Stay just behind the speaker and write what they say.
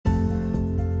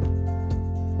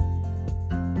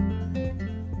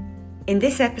In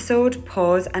this episode,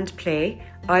 Pause and Play,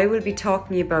 I will be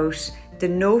talking about the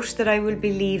note that I will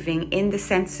be leaving in the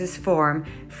census form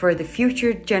for the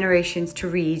future generations to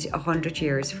read 100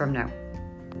 years from now.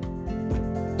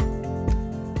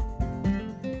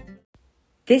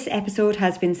 This episode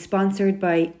has been sponsored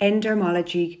by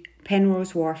Endermology,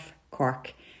 Penrose Wharf,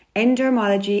 Cork.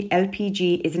 Endermology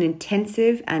LPG is an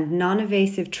intensive and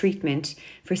non-invasive treatment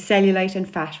for cellulite and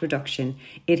fat reduction.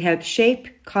 It helps shape,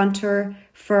 contour,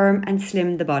 firm and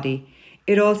slim the body.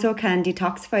 It also can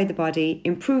detoxify the body,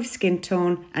 improve skin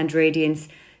tone and radiance,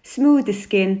 smooth the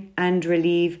skin and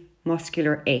relieve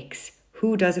muscular aches.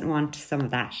 Who doesn't want some of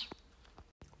that?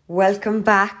 Welcome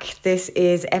back. This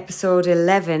is episode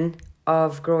 11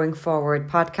 of Growing Forward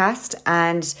podcast,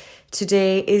 and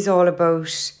today is all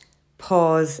about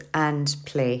pause and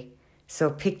play. So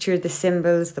picture the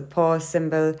symbols, the pause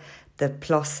symbol, the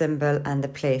plus symbol and the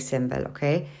play symbol,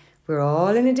 okay? We're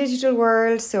all in a digital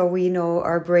world, so we know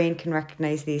our brain can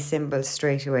recognize these symbols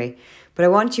straight away. But I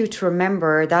want you to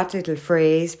remember that little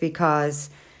phrase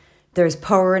because there's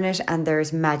power in it and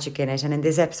there's magic in it. And in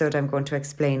this episode, I'm going to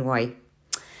explain why.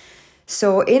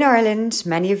 So in Ireland,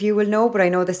 many of you will know, but I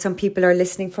know that some people are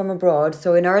listening from abroad.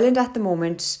 So in Ireland at the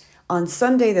moment, on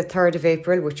Sunday, the 3rd of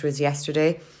April, which was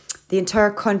yesterday, the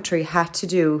entire country had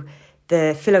to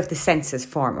fill out the census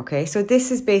form, okay? So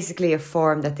this is basically a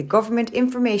form that the government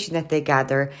information that they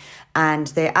gather, and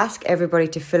they ask everybody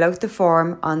to fill out the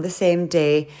form on the same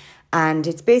day, and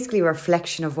it's basically a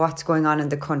reflection of what's going on in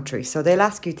the country. So they'll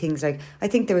ask you things like, I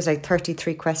think there was like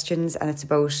 33 questions, and it's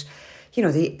about, you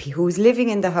know, who's living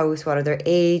in the house, what are their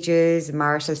ages,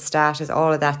 marital status,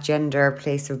 all of that, gender,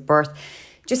 place of birth,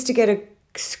 just to get a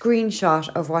screenshot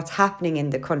of what's happening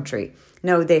in the country.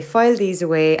 Now, they file these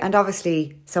away, and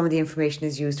obviously some of the information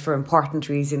is used for important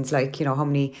reasons, like, you know, how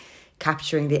many,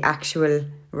 capturing the actual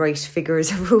right figures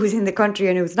of who's in the country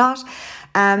and who's not.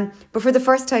 But for the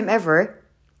first time ever,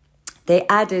 they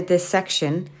added this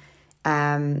section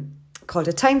called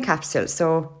a time capsule.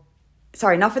 So,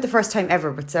 sorry, not for the first time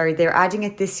ever, but they're adding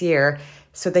it this year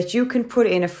so that you can put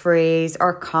in a phrase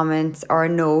or comment or a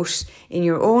note in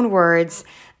your own words,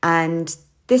 and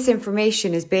this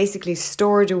information is basically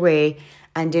stored away,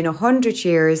 and in 100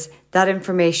 years, that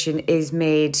information is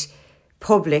made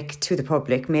public to the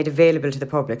public, made available to the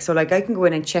public. So like I can go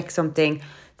in and check something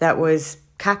that was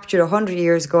captured 100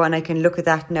 years ago, and I can look at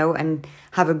that now and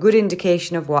have a good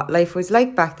indication of what life was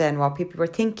like back then, what people were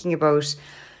thinking about.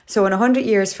 So in 100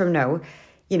 years from now,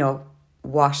 you know,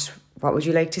 what would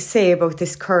you like to say about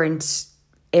this current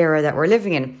era that we're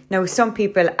living in? Now, some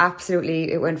people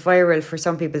absolutely, it went viral. For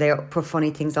some people, they put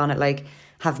funny things on it, like,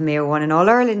 have Mayo won in All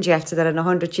Ireland yet? So that in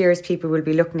 100 years, people will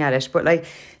be looking at it. But like,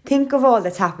 think of all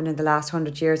that's happened in the last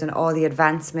 100 years and all the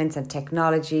advancements and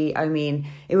technology. I mean,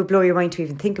 it would blow your mind to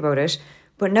even think about it.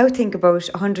 But now think about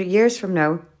 100 years from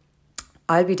now.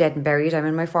 I'll be dead and buried. I'm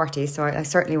in my 40s, so I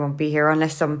certainly won't be here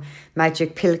unless some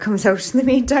magic pill comes out in the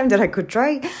meantime that I could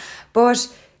try.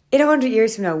 But in 100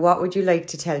 years from now, what would you like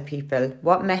to tell people?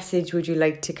 What message would you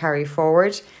like to carry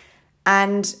forward?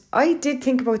 And I did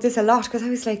think about this a lot because I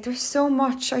was like, there's so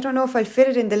much. I don't know if I'll fit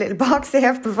it in the little box they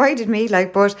have provided me,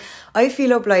 but I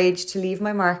feel obliged to leave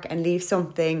my mark and leave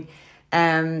something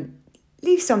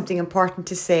important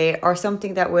to say, or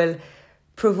something that will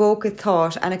provoke a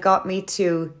thought. And it got me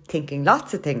to thinking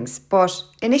lots of things. But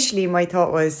initially my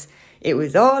thought was, it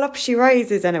was all up she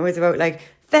rises, and it was about like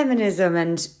feminism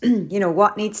and, you know,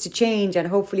 what needs to change, and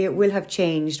hopefully it will have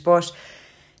changed. But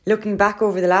looking back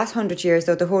over the last 100 years,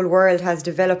 though, the whole world has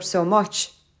developed so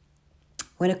much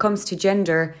when it comes to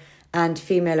gender and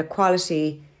female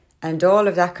equality and all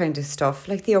of that kind of stuff,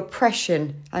 like the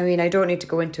oppression. I mean, I don't need to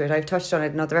go into it. I've touched on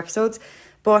it in other episodes,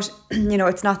 but, you know,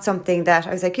 it's not something that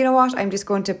I was like, you know what, I'm just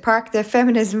going to park the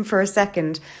feminism for a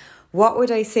second. What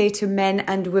would I say to men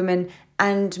and women,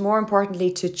 and more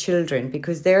importantly to children?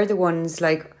 Because they're the ones,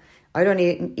 like, I don't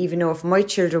even know if my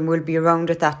children will be around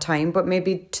at that time, but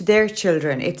maybe to their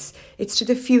children. It's to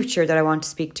the future that I want to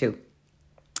speak to.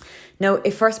 Now,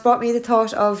 it first brought me the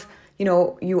thought of, you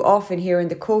know, you often hear in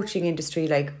the coaching industry,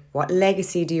 like, what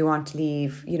legacy do you want to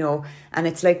leave? You know, and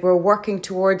it's like we're working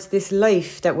towards this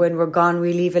life that when we're gone,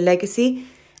 we leave a legacy.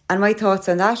 And my thoughts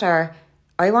on that are,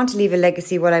 I want to leave a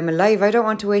legacy while I'm alive. I don't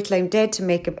want to wait till I'm dead to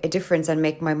make a difference and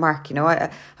make my mark. You know, I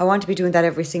want to be doing that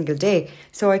every single day.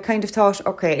 So I kind of thought,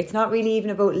 okay, it's not really even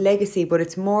about legacy, but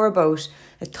it's more about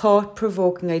a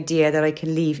thought-provoking idea that I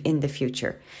can leave in the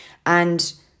future.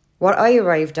 And what I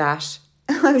arrived at,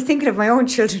 I was thinking of my own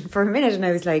children for a minute, and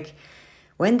I was like,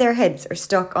 when their heads are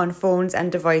stuck on phones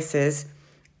and devices,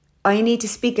 I need to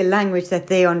speak a language that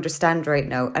they understand right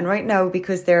now. And right now,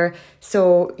 because they're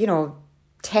so, you know,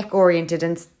 tech oriented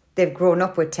and they've grown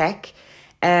up with tech.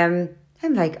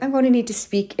 I'm like, I'm going to need to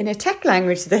speak in a tech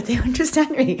language so that they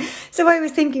understand me. So I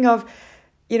was thinking of,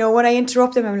 when I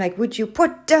interrupt them, I'm like, would you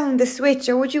put down the switch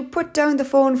or would you put down the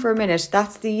phone for a minute?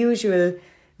 That's the usual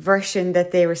version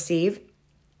that they receive.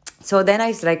 So then I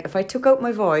was like, if I took out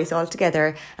my voice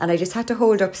altogether and I just had to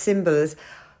hold up symbols,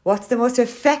 what's the most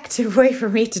effective way for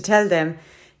me to tell them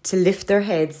to lift their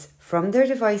heads from their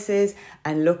devices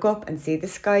and look up and see the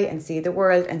sky and see the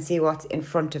world and see what's in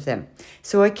front of them?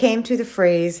 So I came to the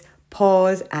phrase,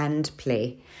 pause and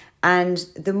play. And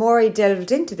the more I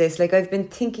delved into this, like I've been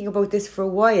thinking about this for a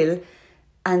while,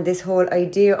 and this whole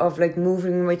idea of like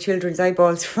moving my children's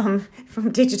eyeballs from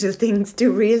digital things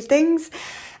to real things.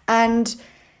 And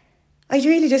I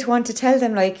really just want to tell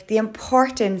them like the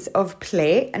importance of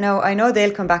play. Now, I know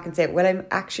they'll come back and say, well,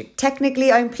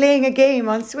 I'm playing a game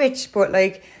on Switch, but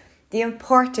like the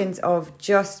importance of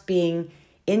just being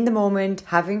in the moment,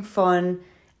 having fun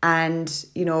and,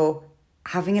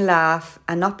 having a laugh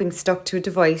and not being stuck to a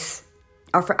device,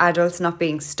 or for adults, not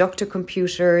being stuck to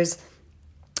computers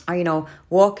or,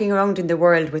 walking around in the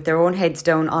world with their own heads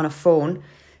down on a phone.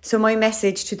 So my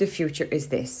message to the future is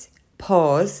this: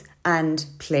 pause and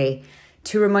play.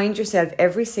 To remind yourself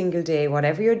every single day,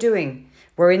 whatever you're doing,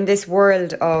 we're in this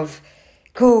world of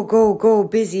go, go, go,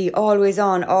 busy, always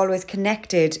on, always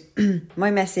connected. My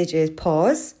message is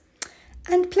pause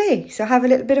and play. So have a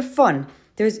little bit of fun.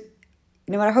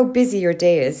 No matter how busy your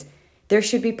day is, there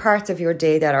should be parts of your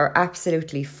day that are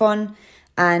absolutely fun.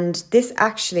 And this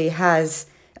actually has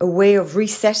a way of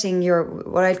resetting your,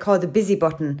 what I'd call the busy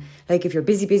button. Like if you're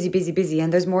busy,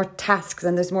 and there's more tasks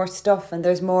and there's more stuff and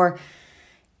there's more,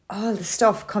 all the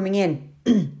stuff coming in.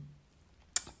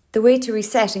 The way to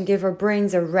reset and give our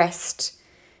brains a rest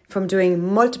from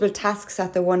doing multiple tasks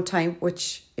at the one time,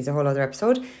 which is a whole other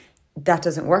episode, that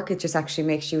doesn't work. It just actually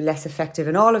makes you less effective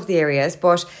in all of the areas.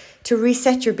 But to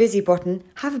reset your busy button,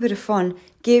 have a bit of fun,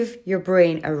 give your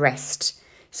brain a rest.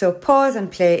 So pause and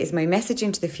play is my message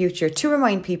into the future to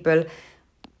remind people,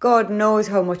 God knows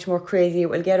how much more crazy it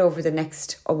will get over the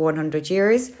next 100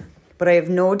 years. But I have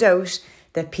no doubt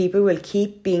that people will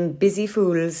keep being busy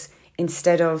fools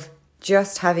instead of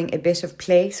just having a bit of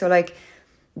play. So like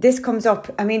this comes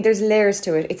up, there's layers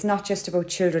to it. It's not just about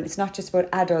children. It's not just about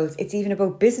adults. It's even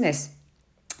about business.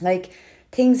 Like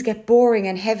things get boring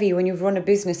and heavy when you've run a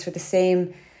business for the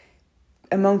same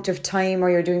amount of time, or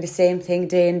you're doing the same thing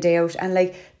day in, day out. And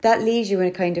like that leaves you in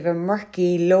a kind of a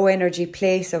murky, low energy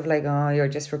place of like, oh, you're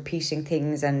just repeating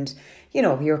things and,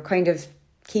 you're kind of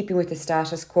keeping with the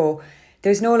status quo.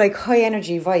 There's no like high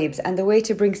energy vibes. And the way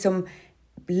to bring some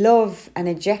love and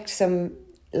inject some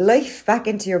life back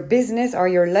into your business or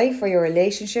your life or your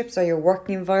relationships or your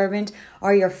working environment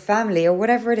or your family or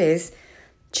whatever it is,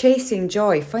 chasing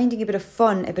joy, finding a bit of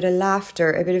fun, a bit of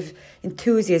laughter, a bit of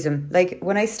enthusiasm. Like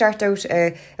when I start out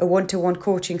a one-to-one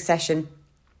coaching session,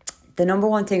 the number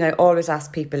one thing I always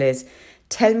ask people is,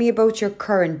 tell me about your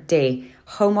current day.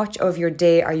 How much of your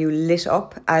day are you lit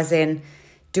up, as in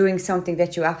doing something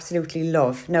that you absolutely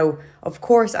love? Now, of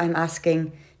course, I'm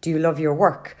asking, do you love your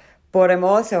work? But I'm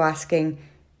also asking,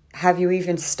 have you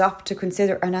even stopped to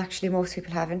consider, and actually most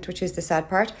people haven't, which is the sad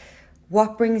part,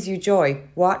 what brings you joy?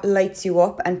 What lights you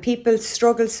up? And people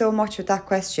struggle so much with that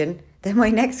question that my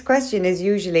next question is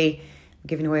usually, I'm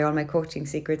giving away all my coaching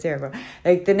secrets here, but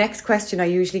like the next question I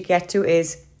usually get to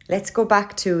is, let's go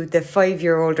back to the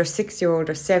 5-year-old or 6-year-old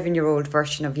or 7-year-old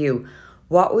version of you.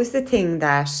 What was the thing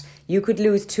that you could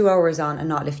lose 2 hours on and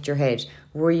not lift your head?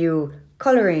 Were you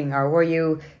colouring, or were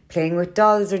you playing with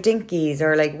dolls or dinkies?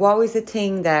 Or like, what was the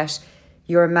thing that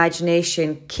your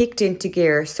imagination kicked into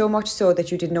gear so much so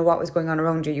that you didn't know what was going on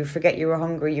around you? You'd forget you were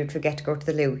hungry, you'd forget to go to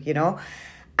the loo,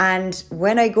 And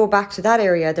when I go back to that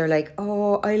area, they're like,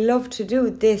 oh, I love to do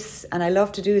this and I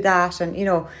love to do that. And,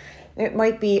 it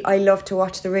might be, I love to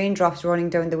watch the raindrops running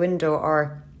down the window.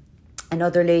 Or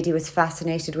another lady was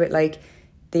fascinated with like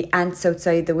the ants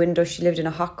outside the window. She lived in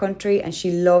a hot country and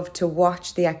she loved to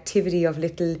watch the activity of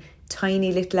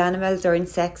tiny little animals or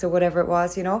insects or whatever it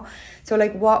was, So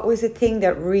like, what was the thing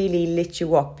that really lit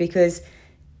you up? Because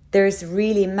there's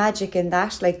really magic in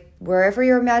that. Like wherever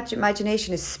your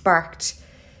imagination is sparked,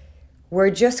 we're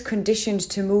just conditioned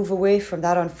to move away from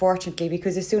that, unfortunately,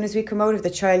 because as soon as we come out of the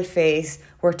child phase,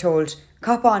 we're told,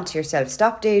 cop on to yourself,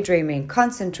 stop daydreaming,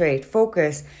 concentrate,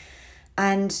 focus.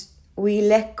 And we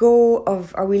let go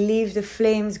of, or we leave the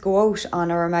flames go out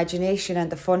on our imagination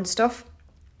and the fun stuff.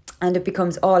 And it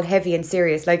becomes all heavy and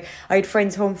serious. Like I had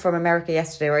friends home from America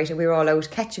yesterday, right? And we were all out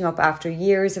catching up after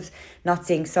years of not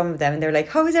seeing some of them. And they're like,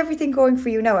 how is everything going for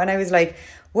you now? And I was like,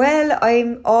 Well,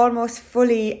 I'm almost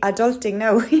fully adulting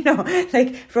now,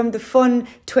 like from the fun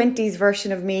 20s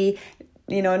version of me,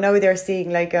 now they're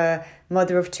seeing like a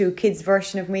mother of two kids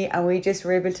version of me, and we just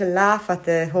were able to laugh at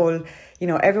the whole,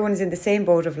 everyone's in the same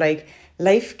boat of like,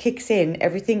 life kicks in,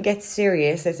 everything gets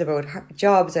serious. It's about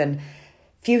jobs and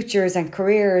futures and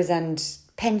careers and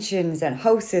pensions and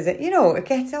houses.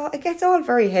 It gets all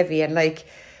very heavy. And like,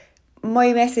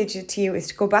 my message to you is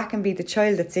to go back and be the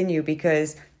child that's in you,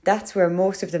 because that's where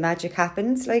most of the magic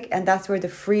happens. Like, and that's where the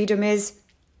freedom is.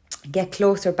 Get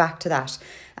closer back to that.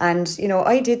 And,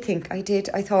 I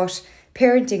thought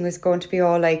parenting was going to be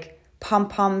all like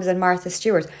pom-poms and Martha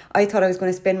Stewart. I thought I was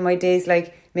going to spend my days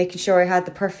like making sure I had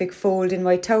the perfect fold in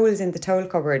my towels in the towel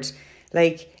cupboard.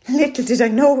 Like, little did I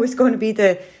know it was going to be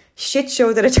the shit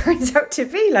show that it turns out to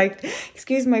be. Like,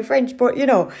 excuse my French, but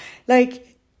like,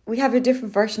 we have a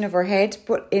different version of our head,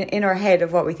 but in our head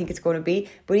of what we think it's going to be.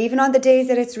 But even on the days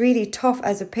that it's really tough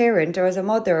as a parent or as a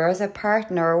mother or as a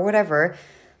partner or whatever,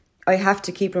 I have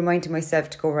to keep reminding myself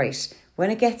to go, right, when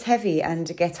it gets heavy and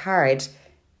it gets hard,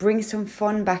 bring some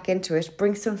fun back into it,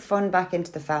 bring some fun back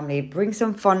into the family, bring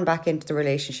some fun back into the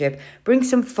relationship, bring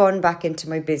some fun back into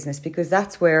my business, because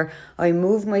that's where I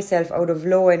move myself out of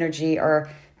low energy or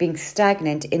being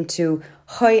stagnant into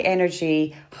high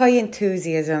energy, high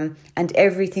enthusiasm, and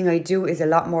everything I do is a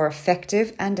lot more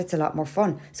effective and it's a lot more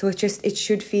fun. So it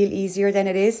should feel easier than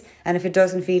it is. And if it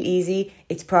doesn't feel easy,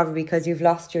 it's probably because you've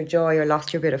lost your joy or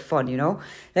lost your bit of fun,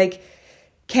 Like,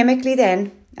 chemically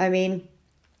then, I mean,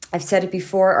 I've said it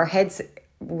before, our heads,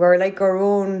 we're like our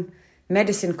own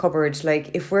medicine cupboard.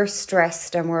 Like, if we're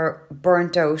stressed and we're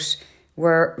burnt out,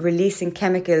 we're releasing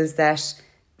chemicals that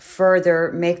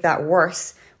further make that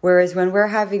worse. Whereas when we're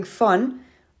having fun,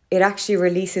 it actually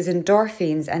releases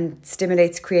endorphins and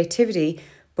stimulates creativity.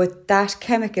 But that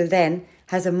chemical then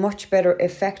has a much better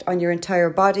effect on your entire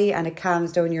body, and it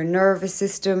calms down your nervous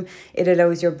system. It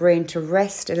allows your brain to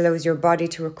rest. It allows your body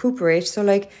to recuperate. So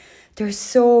like, there's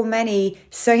so many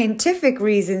scientific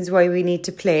reasons why we need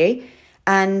to play.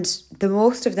 And the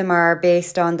most of them are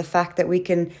based on the fact that we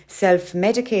can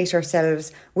self-medicate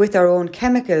ourselves with our own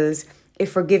chemicals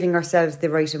if we're giving ourselves the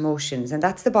right emotions. And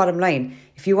that's the bottom line.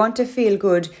 If you want to feel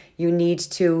good, you need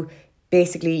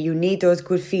those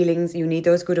good feelings, you need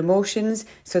those good emotions,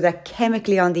 so that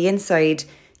chemically on the inside,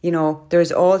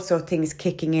 there's also things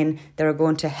kicking in that are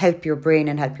going to help your brain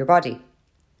and help your body.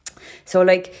 So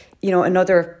like,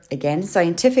 another, again,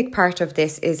 scientific part of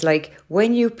this is like,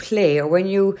 when you play or when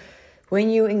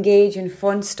you engage in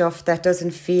fun stuff that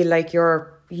doesn't feel like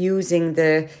you're using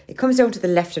it comes down to the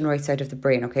left and right side of the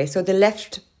brain, okay? So the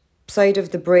left side of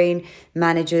the brain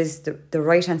manages the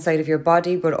right-hand side of your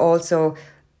body, but also,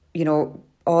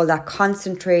 all that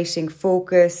concentrating,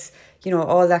 focus,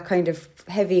 all that kind of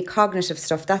heavy cognitive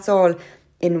stuff, that's all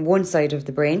in one side of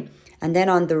the brain. And then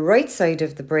on the right side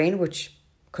of the brain, which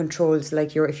controls,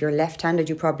 like, if you're left-handed,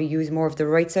 you probably use more of the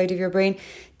right side of your brain.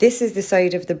 This is the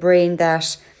side of the brain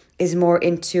that is more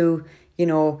into,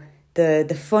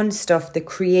 the fun stuff, the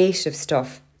creative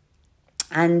stuff.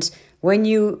 And when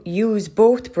you use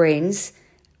both brains,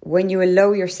 when you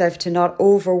allow yourself to not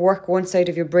overwork one side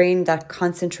of your brain, that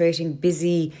concentrating,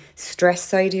 busy, stress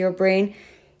side of your brain,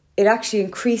 it actually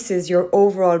increases your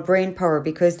overall brain power,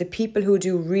 because the people who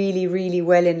do really, really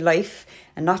well in life,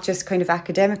 and not just kind of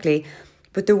academically,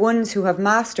 but the ones who have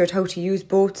mastered how to use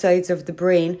both sides of the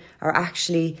brain are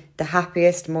actually the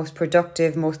happiest, most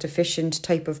productive, most efficient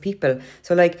type of people.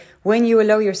 So like, when you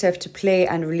allow yourself to play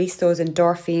and release those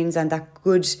endorphins and that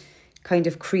good kind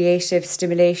of creative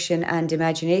stimulation and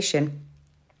imagination,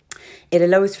 it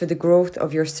allows for the growth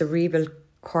of your cerebral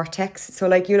cortex. So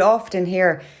like, you'll often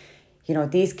hear,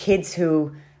 these kids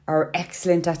who are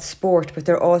excellent at sport, but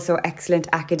they're also excellent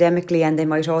academically, and they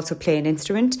might also play an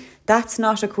instrument. That's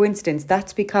not a coincidence.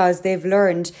 That's because they've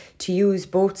learned to use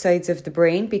both sides of the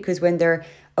brain, because when they're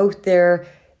out there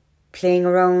playing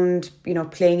around,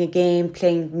 playing a game,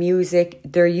 playing music,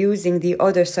 they're using the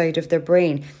other side of their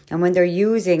brain. And when they're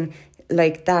using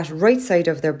like that right side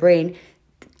of their brain,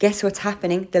 guess what's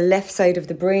happening? The left side of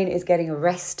the brain is getting a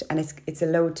rest, and it's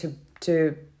allowed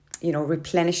to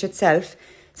replenish itself.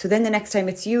 So then the next time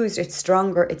it's used, it's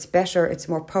stronger, it's better, it's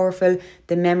more powerful.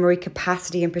 The memory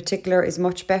capacity in particular is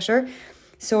much better.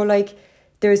 So like,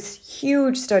 there's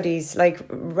huge studies, like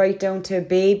right down to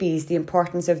babies, the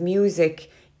importance of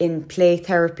music in play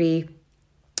therapy.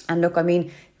 And look, I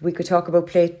mean, we could talk about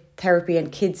play therapy and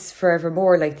kids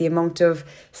forevermore, like the amount of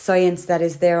science that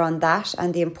is there on that,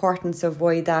 and the importance of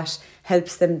why that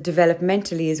helps them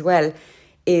developmentally as well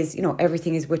is,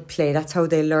 everything is with play. That's how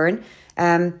they learn.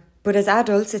 But as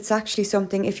adults, it's actually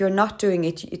something, if you're not doing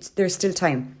it, there's still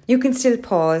time. You can still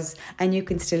pause and you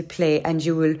can still play, and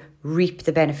you will reap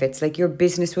the benefits. Like, your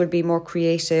business will be more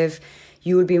creative,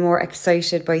 you will be more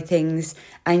excited by things,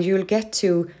 and you'll get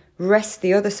to rest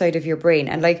the other side of your brain.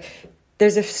 And like,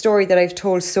 there's a story that I've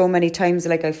told so many times,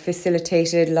 like I've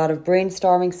facilitated a lot of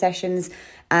brainstorming sessions,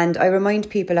 and I remind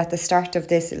people at the start of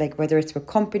this, like whether it's with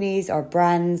companies or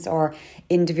brands or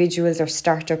individuals or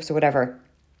startups or whatever,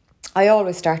 I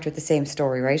always start with the same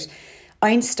story, right?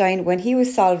 Einstein, when he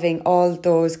was solving all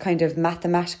those kind of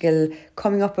mathematical,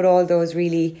 coming up with all those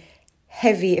really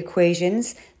heavy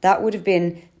equations, that would have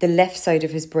been the left side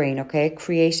of his brain, okay?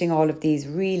 Creating all of these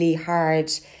really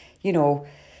hard,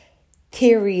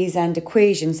 theories and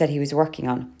equations that he was working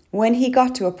on. When he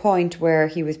got to a point where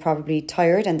he was probably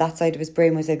tired and that side of his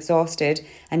brain was exhausted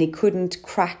and he couldn't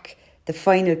crack the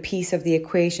final piece of the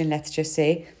equation, let's just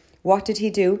say, what did he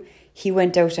do? He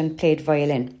went out and played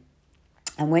violin.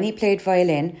 And when he played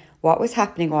violin, what was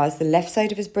happening was the left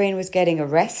side of his brain was getting a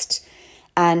rest,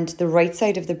 and the right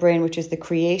side of the brain, which is the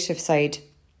creative side,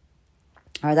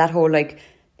 or that whole like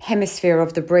hemisphere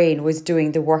of the brain, was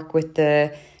doing the work with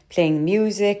the playing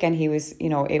music, and he was,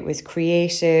 it was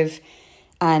creative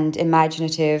and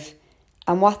imaginative.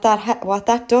 And what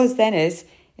that does then is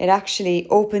it actually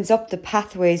opens up the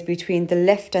pathways between the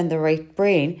left and the right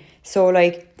brain. So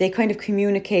like they kind of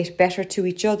communicate better to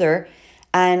each other.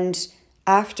 And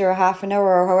after a half an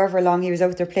hour or however long he was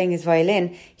out there playing his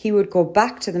violin, he would go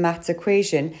back to the maths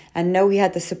equation, and now he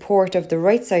had the support of the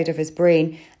right side of his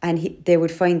brain, and they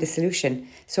would find the solution.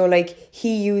 So like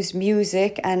he used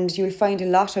music, and you'll find a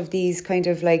lot of these kind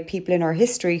of like people in our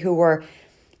history who were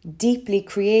deeply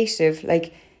creative,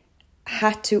 like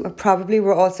probably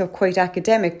were also quite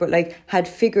academic, but like had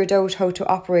figured out how to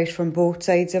operate from both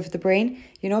sides of the brain,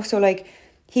 so like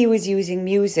he was using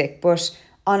music, but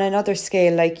on another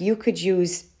scale, like you could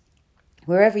use,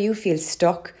 wherever you feel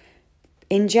stuck,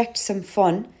 inject some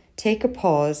fun, take a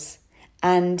pause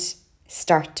and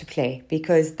start to play,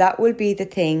 because that will be the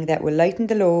thing that will lighten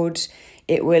the load.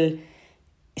 It will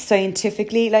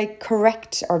scientifically like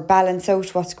correct or balance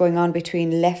out what's going on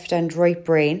between left and right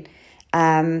brain,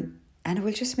 and it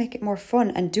will just make it more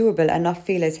fun and doable and not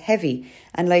feel as heavy.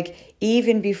 And like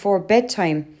even before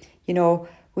bedtime,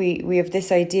 we have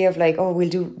this idea of like,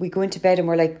 we go into bed and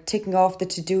we're like ticking off the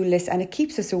to-do list, and it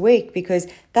keeps us awake because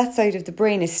that side of the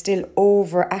brain is still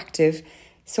overactive.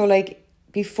 So like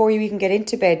before you even get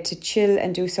into bed, to chill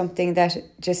and do something that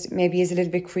just maybe is a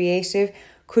little bit creative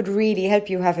could really help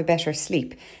you have a better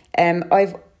sleep.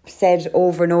 I've said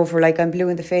over and over, like I'm blue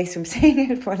in the face from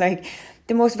saying it, but like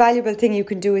the most valuable thing you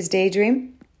can do is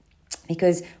daydream,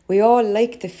 because we all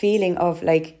like the feeling of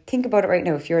like, think about it right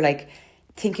now, if you're like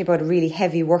thinking about a really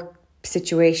heavy work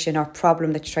situation or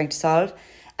problem that you're trying to solve,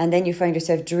 and then you find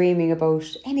yourself dreaming about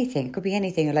anything. It could be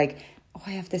anything. You're like,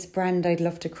 I have this brand I'd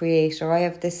love to create, or I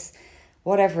have this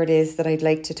whatever it is that I'd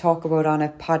like to talk about on a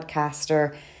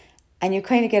podcast, and you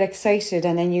kind of get excited,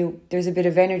 and then there's a bit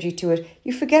of energy to it.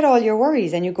 You forget all your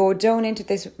worries and you go down into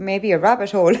this, maybe a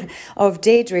rabbit hole of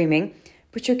daydreaming,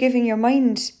 but you're giving your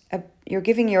mind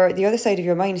the other side of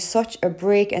your mind such a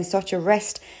break and such a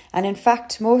rest. And in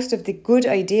fact, most of the good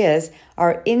ideas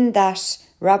are in that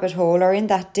rabbit hole or in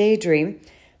that daydream,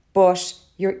 but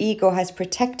your ego has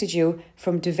protected you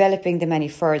from developing them any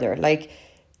further. Like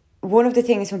one of the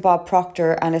things from Bob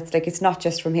Proctor, and it's not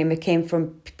just from him, it came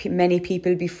from many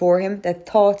people before him, that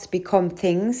thoughts become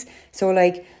things. So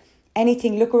like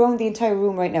anything, look around the entire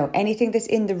room right now, anything that's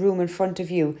in the room in front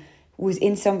of you was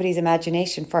in somebody's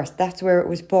imagination first. That's where it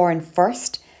was born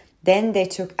first. Then they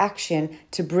took action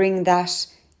to bring that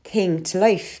thing to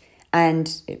life.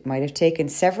 And it might have taken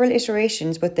several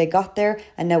iterations, but they got there,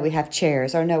 and now we have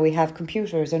chairs, or now we have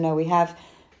computers, or now we have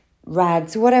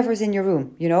rads, whatever's in your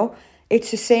room, It's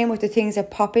the same with the things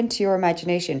that pop into your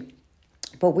imagination.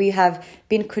 But we have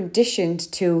been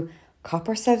conditioned to cop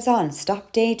ourselves on,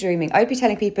 stop daydreaming. I'd be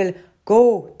telling people,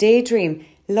 go, daydream,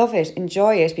 love it,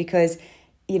 enjoy it, because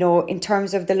in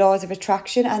terms of the laws of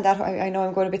attraction, and that I know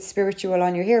I'm going a bit spiritual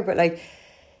on you here, but like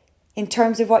in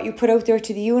terms of what you put out there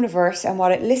to the universe and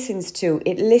what it listens to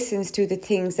the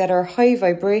things that are high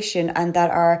vibration and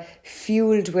that are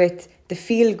fueled with the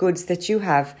feel goods that you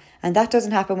have. And that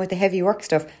doesn't happen with the heavy work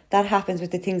stuff. That happens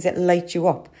with the things that light you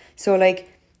up. So like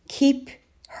keep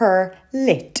her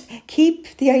lit,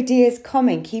 keep the ideas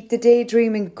coming, keep the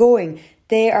daydreaming going.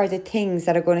 They are the things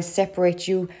that are going to separate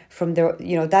you from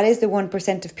that is the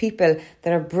 1% of people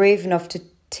that are brave enough to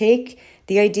take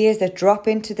the ideas that drop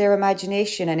into their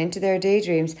imagination and into their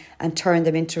daydreams and turn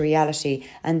them into reality.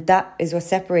 And that is what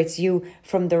separates you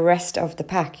from the rest of the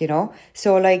pack,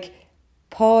 So like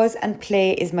Pause and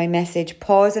play is my message.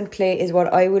 Pause and play is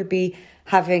what I will be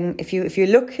having. If you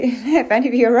look, if any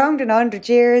of you are around in 100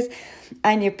 years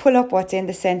and you pull up what's in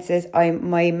the census,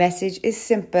 my message is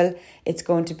simple. It's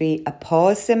going to be a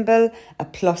pause symbol, a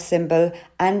plus symbol,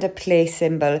 and a play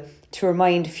symbol to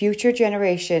remind future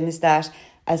generations that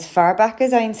as far back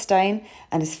as Einstein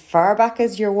and as far back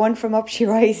as your one from up she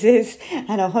rises,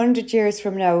 and 100 years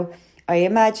from now, I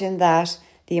imagine that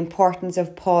the importance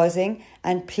of pausing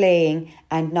and playing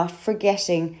and not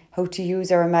forgetting how to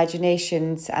use our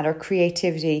imaginations and our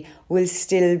creativity will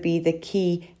still be the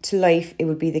key to life. It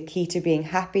will be the key to being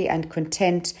happy and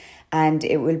content, and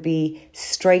it will be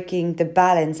striking the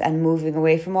balance and moving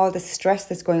away from all the stress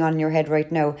that's going on in your head right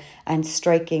now and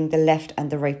striking the left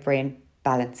and the right brain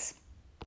balance.